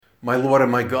My Lord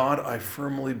and my God, I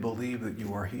firmly believe that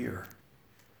you are here,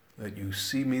 that you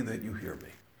see me, that you hear me.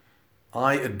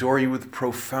 I adore you with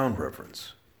profound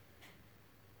reverence.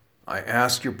 I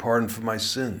ask your pardon for my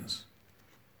sins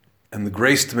and the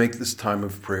grace to make this time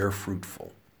of prayer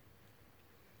fruitful.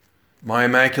 My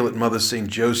Immaculate Mother, Saint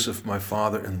Joseph, my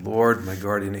Father and Lord, my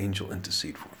guardian angel,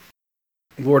 intercede for me.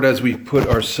 Lord, as we put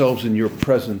ourselves in your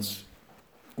presence,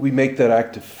 we make that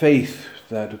act of faith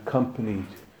that accompanying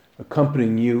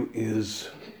you is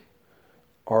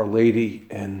Our Lady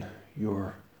and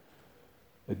your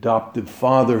adoptive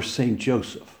father, Saint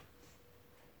Joseph.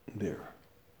 They're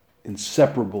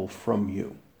inseparable from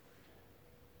you.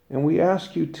 And we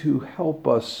ask you to help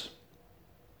us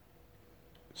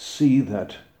see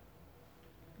that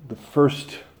the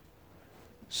first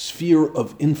sphere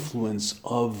of influence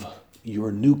of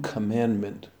your new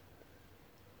commandment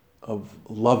of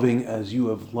loving as you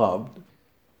have loved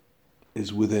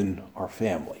is within our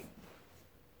family,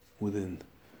 within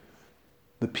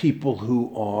the people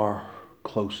who are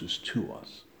closest to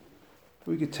us.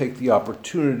 We could take the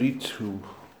opportunity to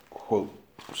quote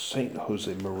Saint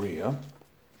Josemaria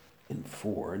in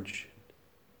Forge,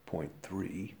 point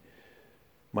 3.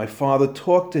 My Father,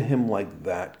 talk to him like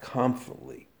that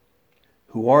confidently.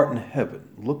 Who art in heaven,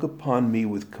 look upon me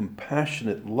with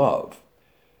compassionate love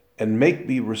and make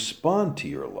me respond to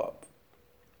your love.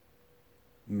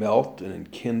 Melt and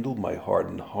enkindle my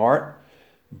hardened heart,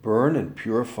 burn and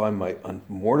purify my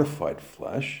unmortified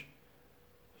flesh,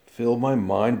 fill my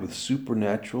mind with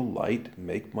supernatural light,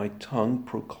 make my tongue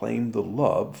proclaim the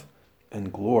love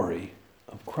and glory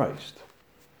of Christ.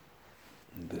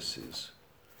 And this is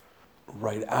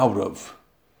right out of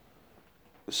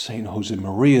Saint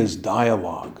Josemaria's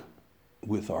dialogue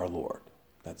with our Lord.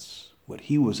 That's what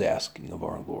he was asking of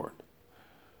our Lord.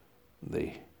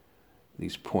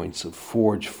 These points of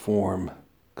Forge form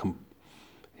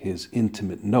his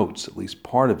intimate notes, at least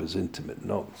part of his intimate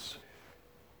notes.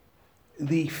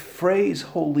 The phrase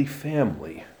Holy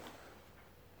Family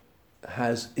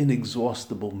has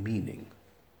inexhaustible meaning,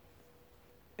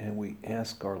 and we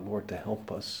ask our Lord to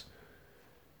help us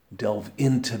delve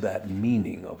into that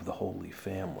meaning of the Holy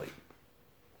Family.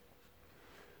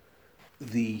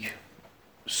 The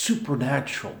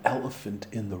supernatural elephant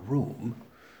in the room,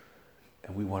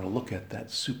 and we want to look at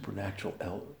that supernatural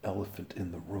elephant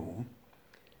in the room,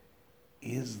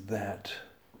 is that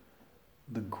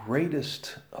the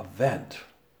greatest event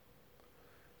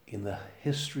in the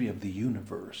history of the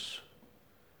universe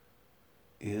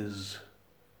is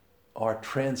our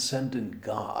transcendent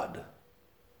God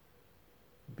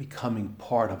becoming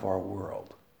part of our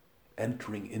world,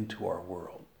 entering into our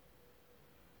world.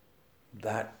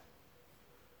 That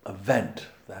event,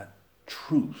 that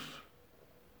truth,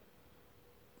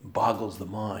 boggles the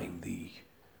mind. The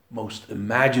most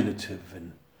imaginative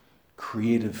and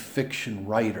creative fiction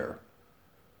writer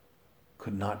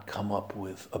could not come up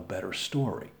with a better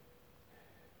story.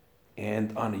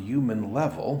 And on a human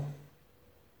level,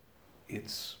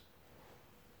 it's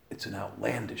an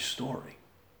outlandish story.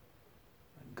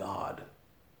 God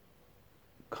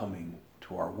coming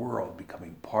to our world,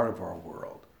 becoming part of our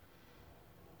world.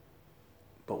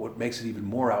 But what makes it even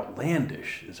more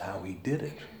outlandish is how he did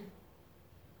it.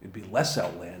 It'd be less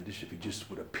outlandish if he just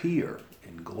would appear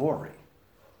in glory,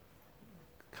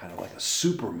 kind of like a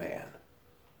Superman.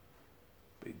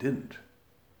 But he didn't.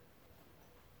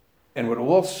 And what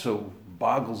also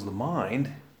boggles the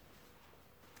mind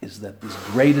is that this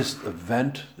greatest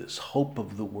event, this hope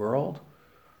of the world,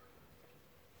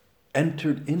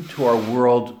 entered into our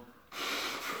world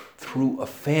through a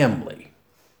family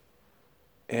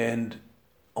and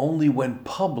only went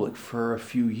public for a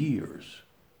few years.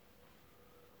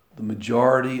 The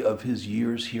majority of his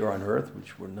years here on earth,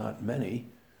 which were not many,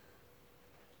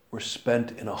 were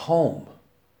spent in a home,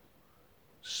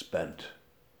 spent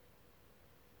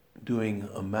doing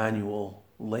a manual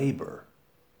labor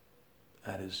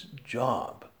at his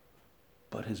job.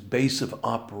 But his base of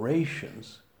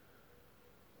operations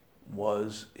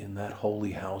was in that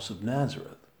holy house of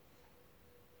Nazareth.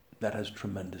 That has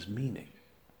tremendous meaning.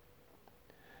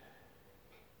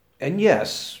 And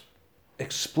yes,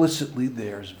 explicitly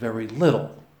there's very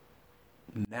little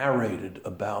narrated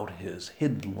about his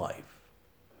hidden life.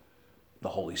 The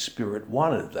Holy Spirit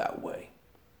wanted it that way.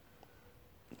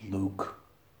 Luke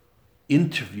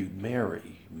interviewed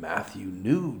Mary. Matthew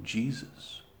knew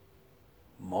Jesus.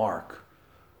 Mark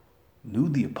knew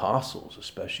the apostles,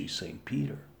 especially St.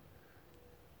 Peter.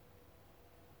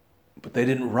 But they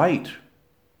didn't write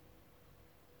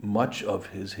much of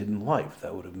his hidden life.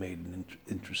 That would have made an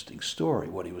interesting story,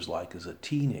 what he was like as a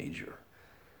teenager.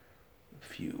 A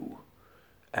few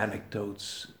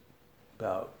anecdotes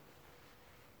about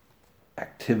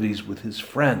activities with his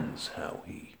friends, how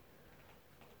he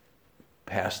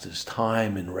passed his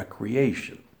time in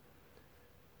recreation.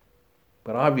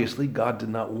 But obviously, God did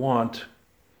not want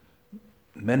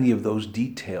many of those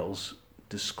details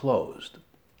disclosed.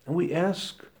 And we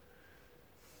ask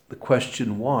the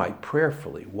question why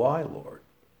prayerfully. Why, Lord?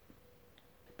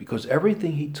 Because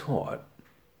everything he taught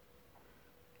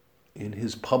in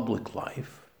his public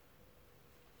life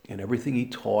and everything he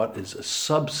taught is a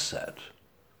subset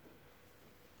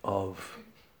of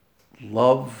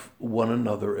love one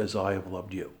another as I have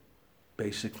loved you.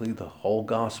 Basically, the whole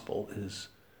gospel is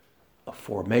a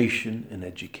formation, an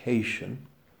education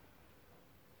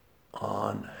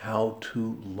on how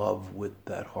to love with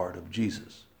that heart of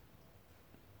Jesus.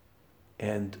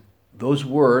 And those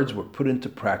words were put into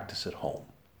practice at home.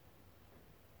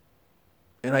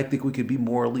 And I think we could be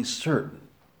morally certain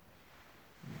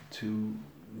to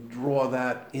draw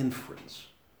that inference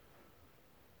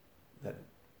that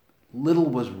little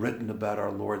was written about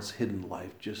our Lord's hidden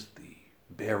life, just the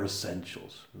bare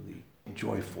essentials, the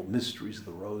joyful mysteries of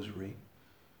the Rosary,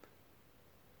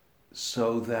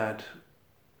 so that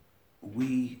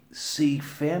we see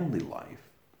family life,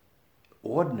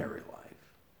 ordinary life,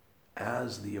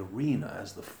 as the arena,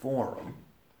 as the forum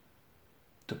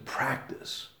to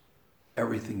practice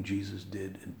everything Jesus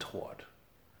did and taught.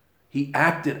 He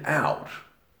acted out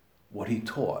what he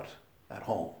taught at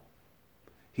home.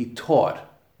 He taught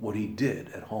what he did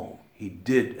at home. He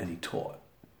did and he taught.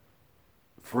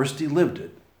 First he lived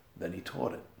it, then he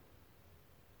taught it.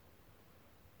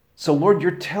 So Lord,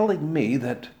 you're telling me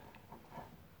that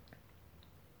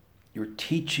your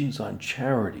teachings on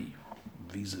charity,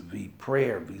 vis-a-vis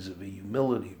prayer, vis-a-vis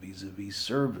humility, vis-a-vis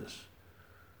service,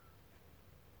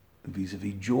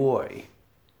 vis-a-vis joy,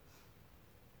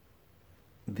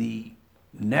 the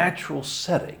natural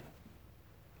setting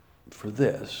for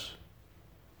this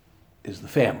is the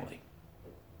family.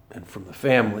 And from the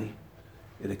family,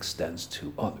 it extends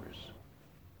to others.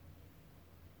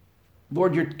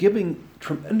 Lord, you're giving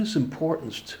tremendous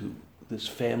importance to this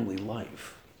family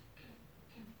life.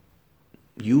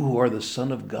 You who are the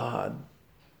Son of God,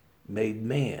 made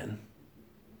man,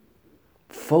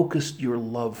 focused your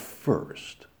love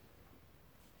first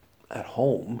at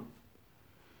home,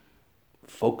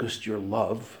 focused your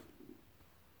love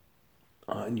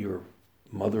on your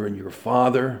mother and your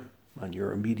father, on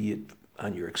your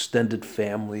extended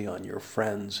family, on your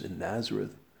friends in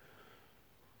Nazareth,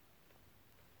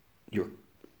 your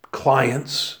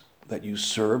clients that you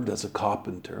served as a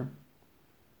carpenter.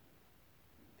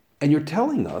 And you're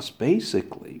telling us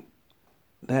basically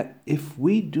that if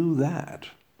we do that,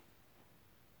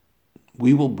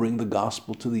 we will bring the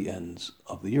gospel to the ends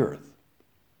of the earth.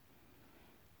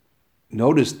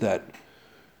 Notice that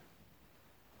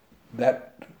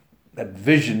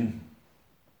vision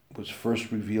was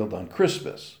first revealed on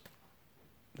Christmas.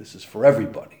 This is for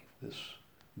everybody, this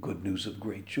good news of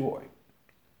great joy.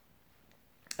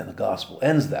 And the gospel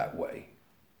ends that way.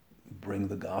 Bring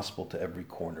the gospel to every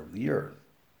corner of the earth.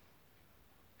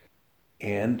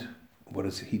 And what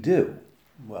does he do?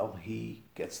 Well, he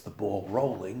gets the ball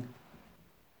rolling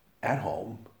at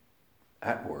home,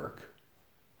 at work,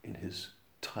 in his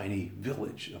tiny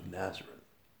village of Nazareth.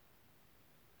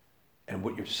 And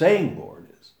what you're saying, Lord,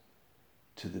 is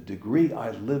to the degree I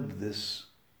live this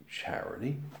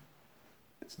charity,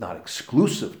 it's not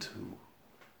exclusive to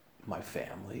my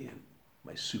family and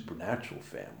my supernatural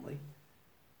family,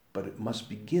 but it must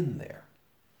begin there.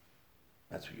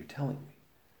 That's what you're telling me.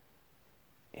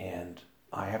 And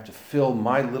I have to fill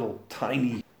my little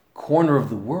tiny corner of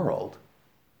the world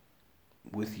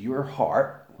with your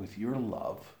heart, with your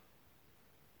love,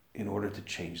 in order to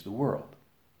change the world.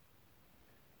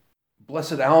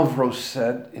 Blessed Alvaro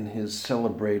said in his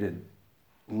celebrated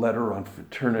letter on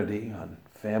fraternity, on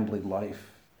family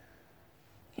life,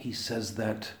 he says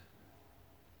that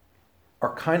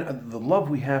the love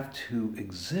we have to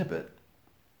exhibit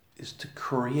is to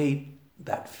create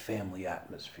that family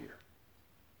atmosphere.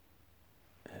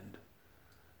 And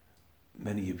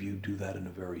many of you do that in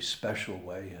a very special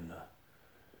way, and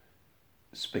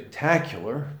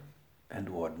spectacular and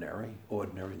ordinary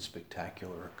and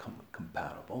spectacular are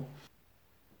compatible.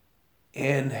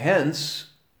 And hence,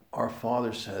 our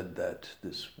Father said that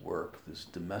this work, this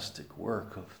domestic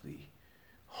work of the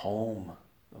home,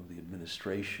 of the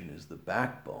administration, is the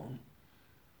backbone.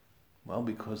 Well,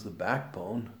 because the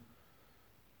backbone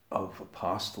of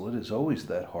apostolate is always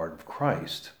that heart of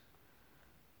Christ.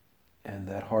 And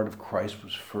that heart of Christ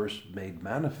was first made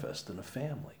manifest in a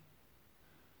family.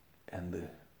 And the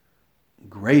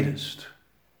greatest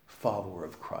follower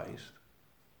of Christ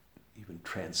even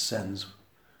transcends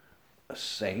a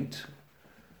saint,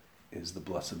 is the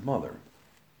Blessed Mother,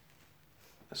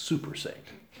 a super saint.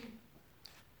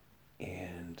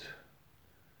 And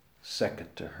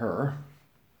second to her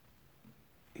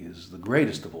is the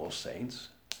greatest of all saints,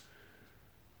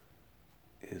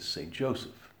 is Saint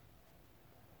Joseph.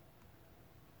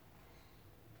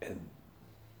 And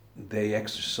they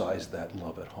exercise that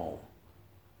love at home.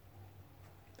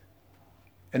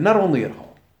 And not only at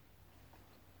home,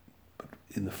 but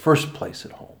in the first place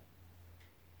at home.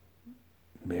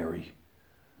 Mary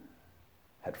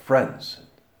had friends.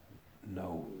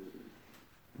 No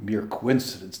mere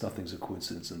coincidence, nothing's a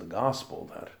coincidence in the gospel,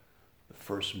 that the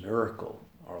first miracle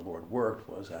our Lord worked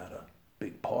was at a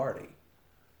big party.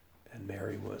 And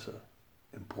Mary was an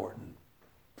important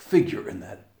figure in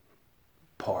that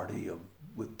party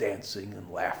with dancing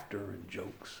and laughter and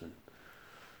jokes and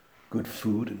good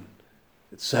food and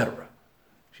etc.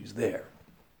 She's there.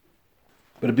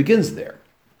 But it begins there.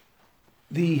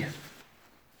 The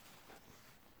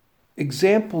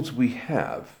examples we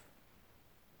have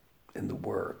in the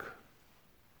work,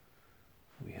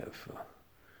 we have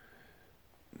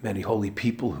many holy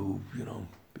people who,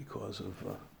 because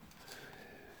of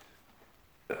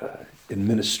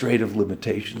administrative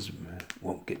limitations,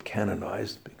 won't get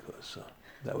canonized, because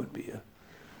that would be a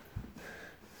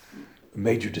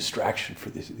major distraction for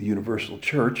the universal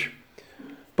church.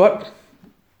 But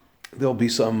there'll be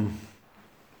some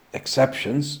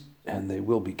exceptions, and they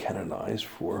will be canonized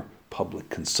for public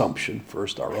consumption,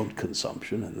 first our own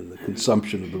consumption, and then the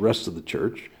consumption of the rest of the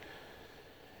church.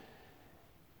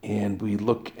 And we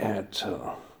look at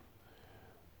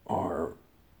our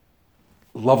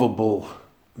lovable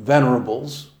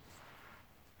venerables,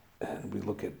 and we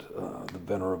look at the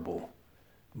Venerable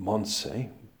Montse,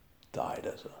 died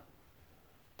as a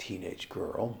teenage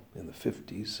girl in the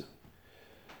 50s.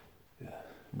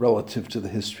 Relative to the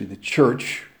history of the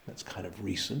church, that's kind of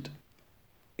recent.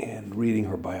 And reading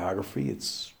her biography,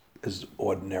 it's as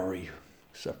ordinary,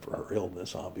 except for her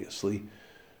illness, obviously,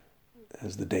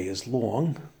 as the day is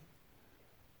long.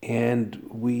 And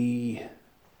we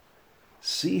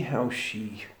see how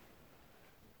she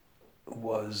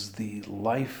was the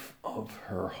life of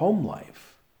her home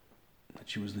life, that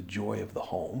she was the joy of the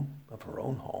home, of her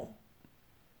own home,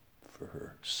 for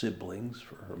her siblings,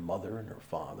 for her mother and her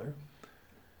father.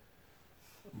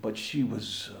 But she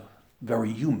was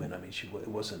very human. I mean, it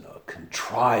wasn't a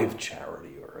contrived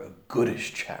charity or a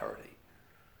goodish charity.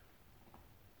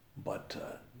 But,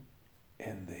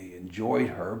 and they enjoyed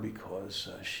her because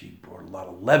she brought a lot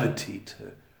of levity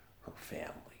to her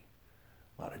family,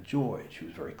 a lot of joy. She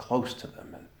was very close to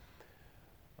them, and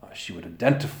she would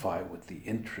identify with the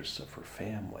interests of her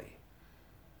family.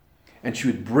 And she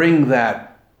would bring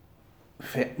that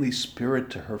family spirit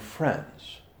to her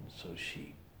friends. And so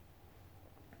she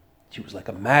was like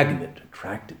a magnet,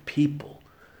 attracted people.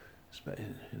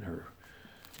 In her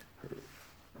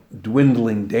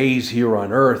dwindling days here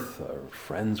on earth, her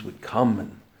friends would come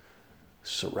and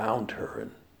surround her,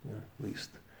 and at least,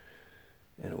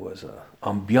 and it was an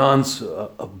ambiance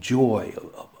of joy,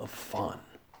 of fun.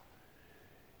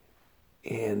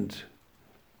 And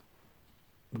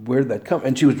where did that come?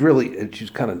 And she was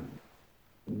kind of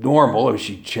normal.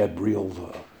 She had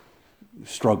real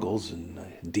struggles and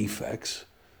defects.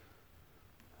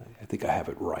 I think I have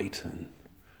it right, and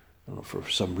I don't know, for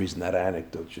some reason that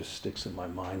anecdote just sticks in my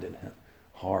mind and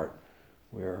heart,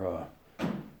 where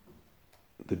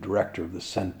the director of the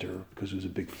center, because it was a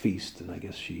big feast, and I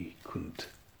guess she couldn't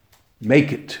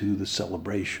make it to the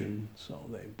celebration, so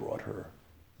they brought her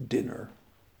dinner,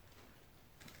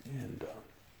 and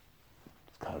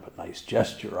it's kind of a nice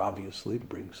gesture, obviously, to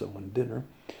bring someone dinner,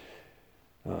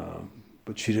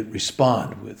 but she didn't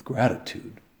respond with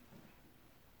gratitude.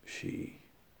 She,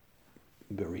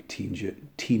 very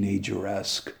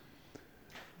teenager-esque,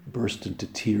 burst into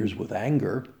tears with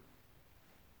anger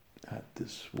at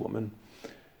this woman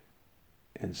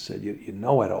and said, you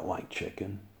know I don't like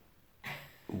chicken.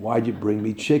 Why'd you bring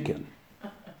me chicken?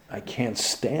 I can't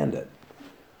stand it.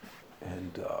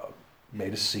 And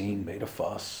made a scene, made a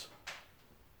fuss,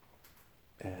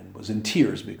 and was in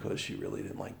tears because she really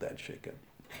didn't like that chicken.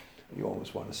 You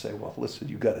always want to say, well, listen,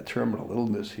 you've got a terminal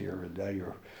illness here, and now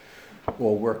you're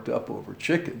all worked up over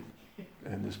chicken,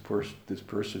 and this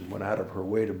person went out of her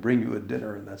way to bring you a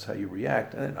dinner, and that's how you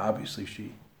react. And obviously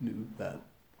she knew that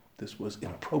this was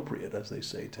inappropriate, as they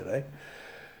say today,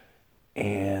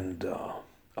 and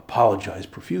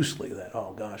apologized profusely that,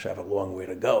 oh gosh, I have a long way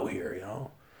to go here,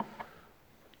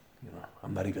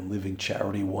 I'm not even living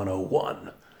Charity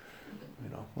 101,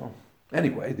 well,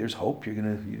 anyway, there's hope. You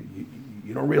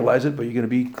don't realize it, but you're going to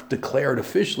be declared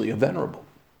officially a venerable.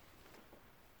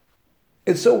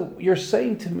 And so you're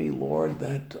saying to me, Lord,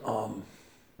 that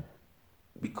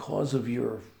because of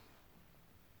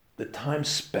the time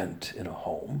spent in a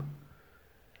home,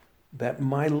 that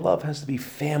my love has to be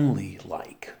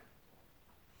family-like.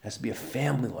 Has to be a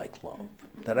family-like love.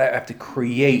 That I have to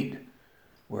create,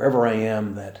 wherever I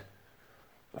am, that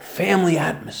family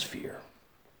atmosphere.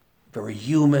 Very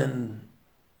human,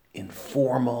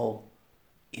 informal,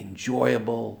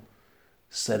 enjoyable,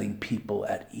 setting people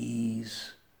at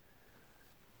ease.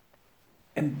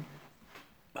 And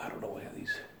I don't know,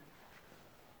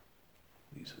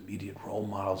 these immediate role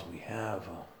models we have,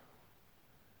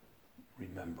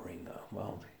 remembering,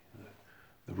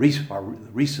 the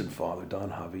recent father, Don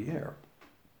Javier.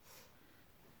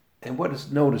 And what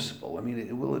is noticeable? I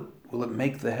mean, will it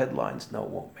make the headlines? No, it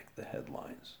won't make the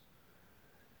headlines.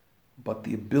 But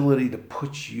the ability to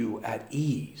put you at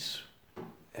ease.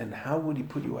 And how would he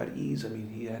put you at ease? I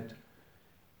mean,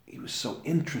 he was so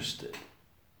interested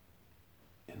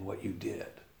in what you did.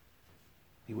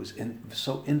 He was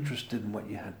so interested in what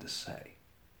you had to say.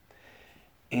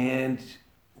 And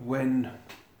when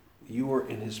you were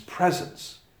in his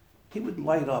presence, he would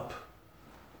light up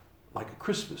like a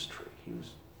Christmas tree.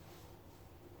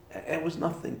 It was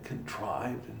nothing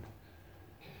contrived,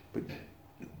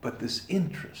 but this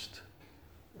interest,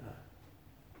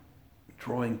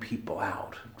 drawing people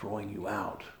out, drawing you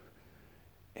out.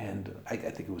 And I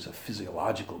think it was a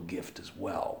physiological gift as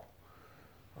well.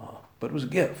 But it was a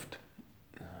gift.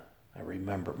 I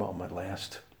remember, my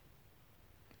last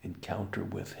encounter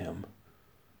with him,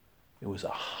 it was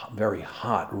a very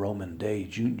hot Roman day.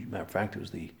 Matter of fact, it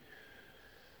was the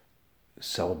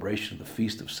celebration of the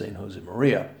feast of St.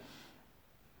 Josemaria.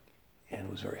 And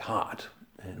it was very hot.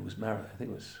 And it was, I think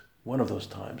it was one of those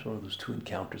two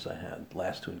encounters I had, the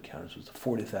last two encounters, was the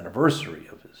 40th anniversary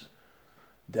of his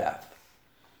death,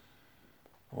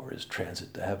 or his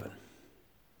transit to heaven.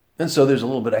 And so there's a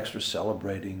little bit extra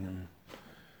celebrating, and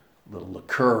a little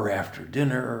liqueur after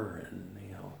dinner, and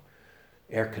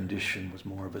air condition was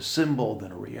more of a symbol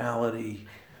than a reality.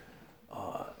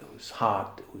 It was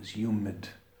hot, it was humid,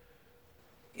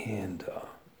 and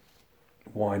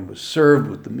wine was served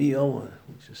with the meal.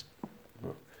 It was just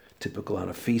typical on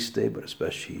a feast day, but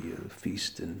especially a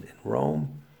feast in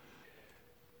Rome.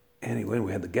 Anyway,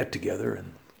 we had the get-together,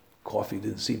 and coffee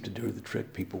didn't seem to do the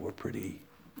trick. People were pretty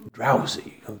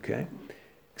drowsy, okay?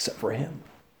 Except for him.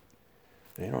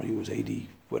 He was 80,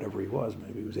 whatever he was.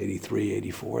 Maybe he was 83,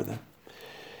 84 then.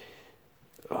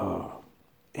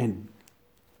 And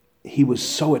he was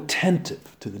so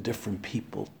attentive to the different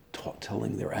people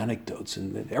telling their anecdotes,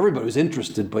 and everybody was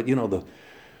interested, but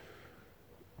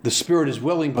the spirit is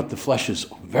willing, but the flesh is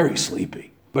very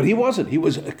sleepy. But he wasn't. He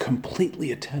was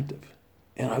completely attentive,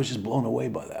 and I was just blown away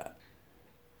by that.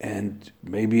 And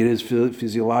maybe it is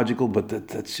physiological, but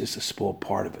that's just a small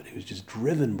part of it. He was just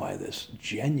driven by this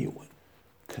genuine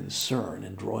concern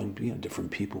and drawing,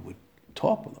 different people would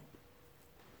talk with him.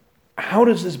 How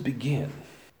does this begin?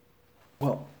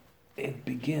 Well, it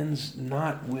begins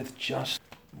not with just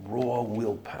raw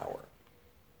willpower.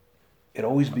 It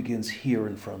always begins here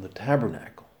in front of the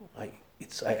tabernacle.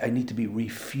 I need to be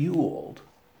refueled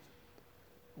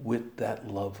with that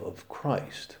love of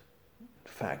Christ.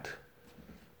 In fact,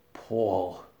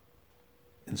 Paul,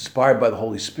 inspired by the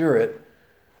Holy Spirit,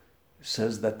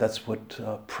 says that that's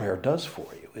what prayer does for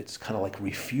you. It's kind of like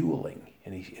refueling.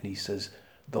 And he says,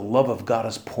 the love of God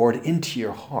is poured into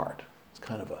your heart. It's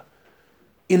kind of a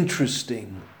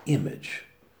interesting image.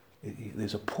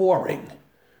 There's a pouring.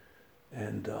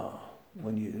 And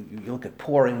when you look at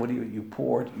pouring, what do you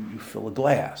pour? You fill a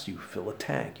glass, you fill a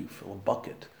tank, you fill a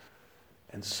bucket.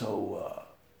 And so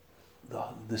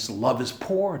this love is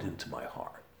poured into my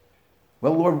heart.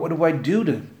 Well, Lord, what do I do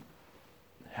to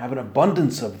have an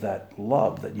abundance of that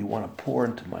love that you want to pour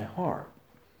into my heart?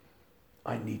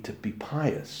 I need to be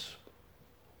pious.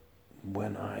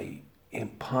 When I am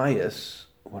pious,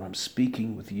 when I'm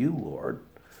speaking with you, Lord,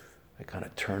 I kind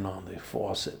of turn on the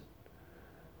faucet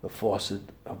of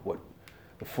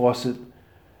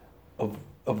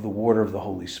the water of the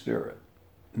Holy Spirit.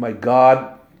 My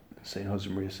God, St.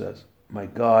 Josemaria says, my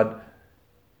God,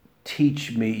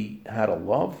 teach me how to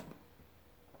love.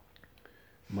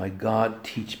 My God,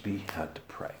 teach me how to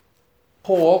pray.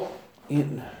 Paul,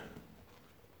 in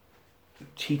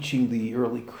teaching the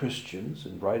early Christians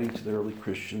and writing to the early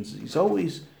Christians,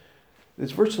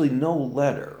 there's virtually no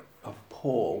letter of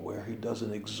Paul where he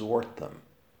doesn't exhort them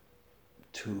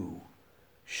to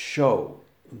show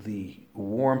the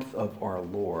warmth of our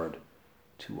Lord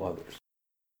to others.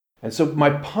 And so my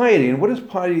piety, and what does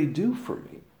piety do for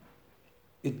me?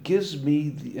 It gives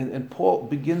me, and Paul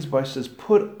begins by says,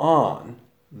 put on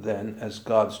then, as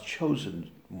God's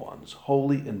chosen ones,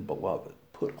 holy and beloved,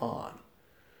 put on.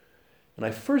 And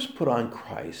I first put on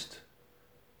Christ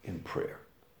in prayer.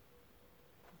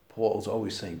 Paul is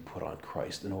always saying put on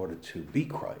Christ in order to be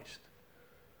Christ.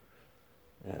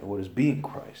 And what is being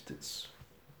Christ? It's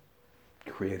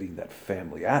creating that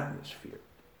family atmosphere.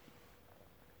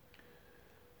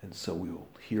 And so we will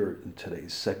hear in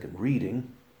today's second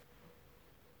reading,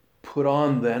 put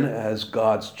on then as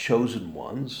God's chosen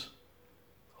ones,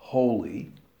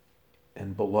 holy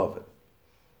and beloved,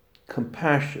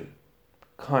 compassion,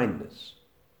 kindness,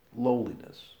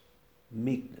 lowliness,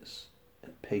 meekness,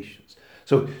 and patience.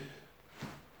 So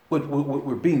what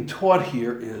we're being taught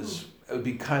here is, it would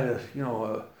be kind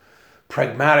of,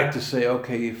 pragmatic to say,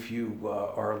 okay, if you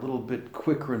are a little bit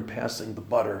quicker in passing the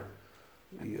butter,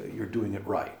 you're doing it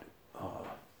right.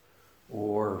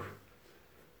 Or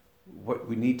what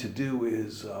we need to do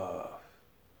is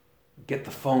get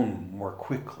the phone more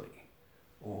quickly,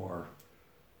 or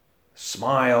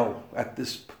smile at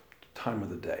this time of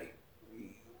the day.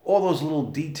 All those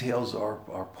little details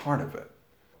are part of it.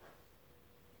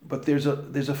 But there's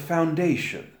a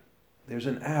foundation, there's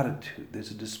an attitude, there's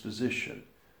a disposition,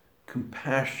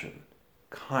 compassion,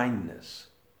 kindness,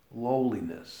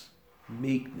 lowliness,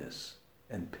 meekness,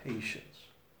 and patience.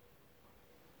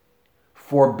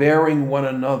 Forbearing one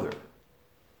another.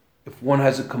 If one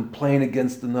has a complaint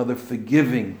against another,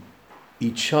 forgiving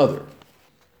each other.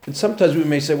 And sometimes we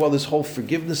may say, well, this whole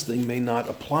forgiveness thing may not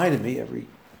apply to me.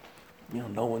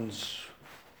 No one's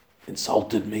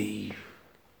insulted me.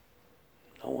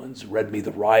 No one's read me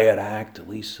the riot act, at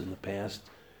least in the past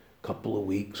couple of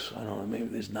weeks. I don't know, maybe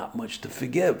there's not much to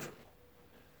forgive.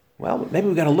 Well, maybe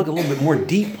we've got to look a little bit more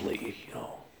deeply,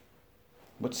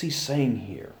 What's he saying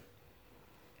here?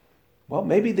 Well,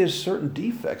 maybe there's certain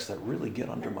defects that really get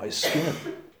under my skin.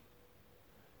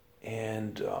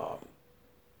 And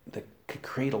that could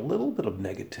create a little bit of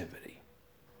negativity.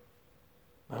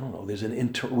 I don't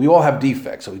know, we all have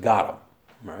defects, so we got them,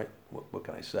 right? What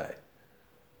can I say?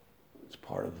 It's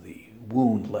part of the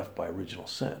wound left by original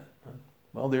sin.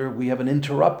 Well, we have an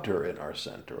interrupter in our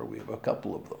center, or we have a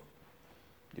couple of them.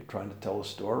 You're trying to tell a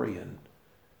story, and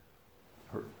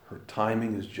her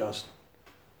timing is just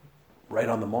right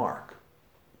on the mark.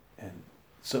 And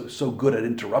so good at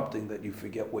interrupting that you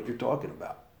forget what you're talking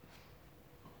about.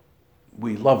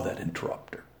 We love that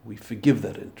interrupter. We forgive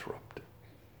that interrupter,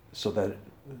 so that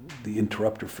the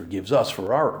interrupter forgives us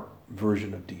for our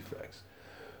version of defects.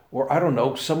 Or, I don't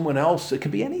know, someone else, it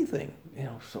could be anything.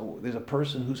 So there's a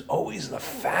person who's always in a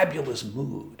fabulous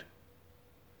mood,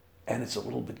 and it's a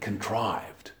little bit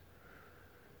contrived,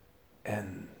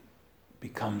 and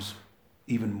becomes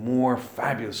even more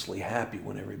fabulously happy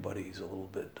when everybody's a little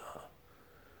bit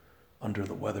under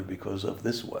the weather because of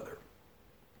this weather.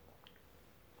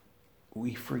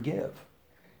 We forgive.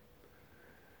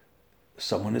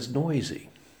 Someone is noisy.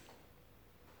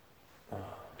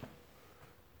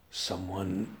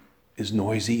 Someone is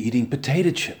noisy eating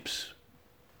potato chips.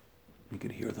 You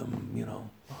could hear them,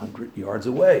 100 yards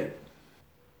away.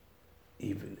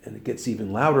 And it gets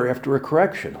even louder after a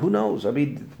correction. Who knows? I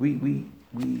mean, we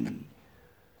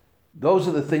those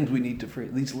are the things we need to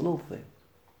forget. These little things.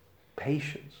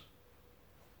 Patience.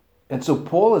 And so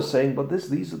Paul is saying, but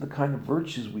these are the kind of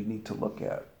virtues we need to look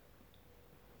at.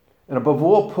 And above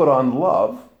all, put on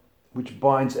love, which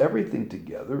binds everything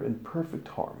together in perfect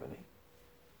harmony.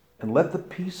 And let the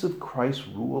peace of Christ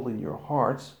rule in your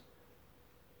hearts,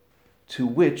 to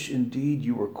which indeed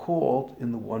you were called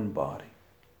in the one body.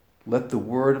 Let the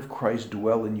word of Christ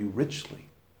dwell in you richly.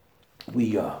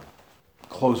 We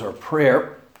close our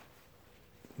prayer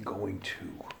going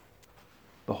to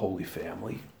the Holy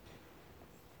Family.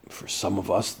 For some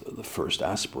of us, the first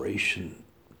aspiration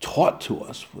taught to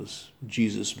us was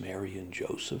Jesus, Mary, and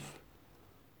Joseph.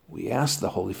 We ask the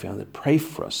Holy Family to pray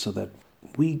for us so that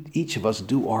each of us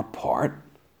do our part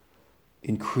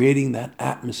in creating that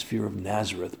atmosphere of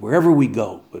Nazareth wherever we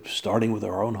go, but starting with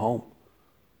our own home.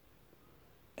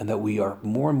 And that we are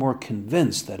more and more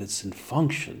convinced that it's in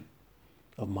function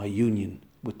of my union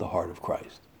with the heart of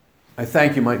Christ. I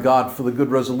thank you, my God, for the good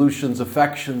resolutions,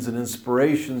 affections, and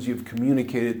inspirations you've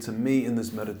communicated to me in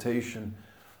this meditation.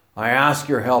 I ask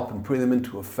your help in putting them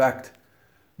into effect.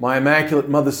 My Immaculate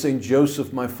Mother, Saint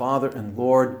Joseph, my Father and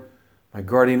Lord, my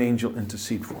guardian angel,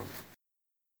 intercede for me.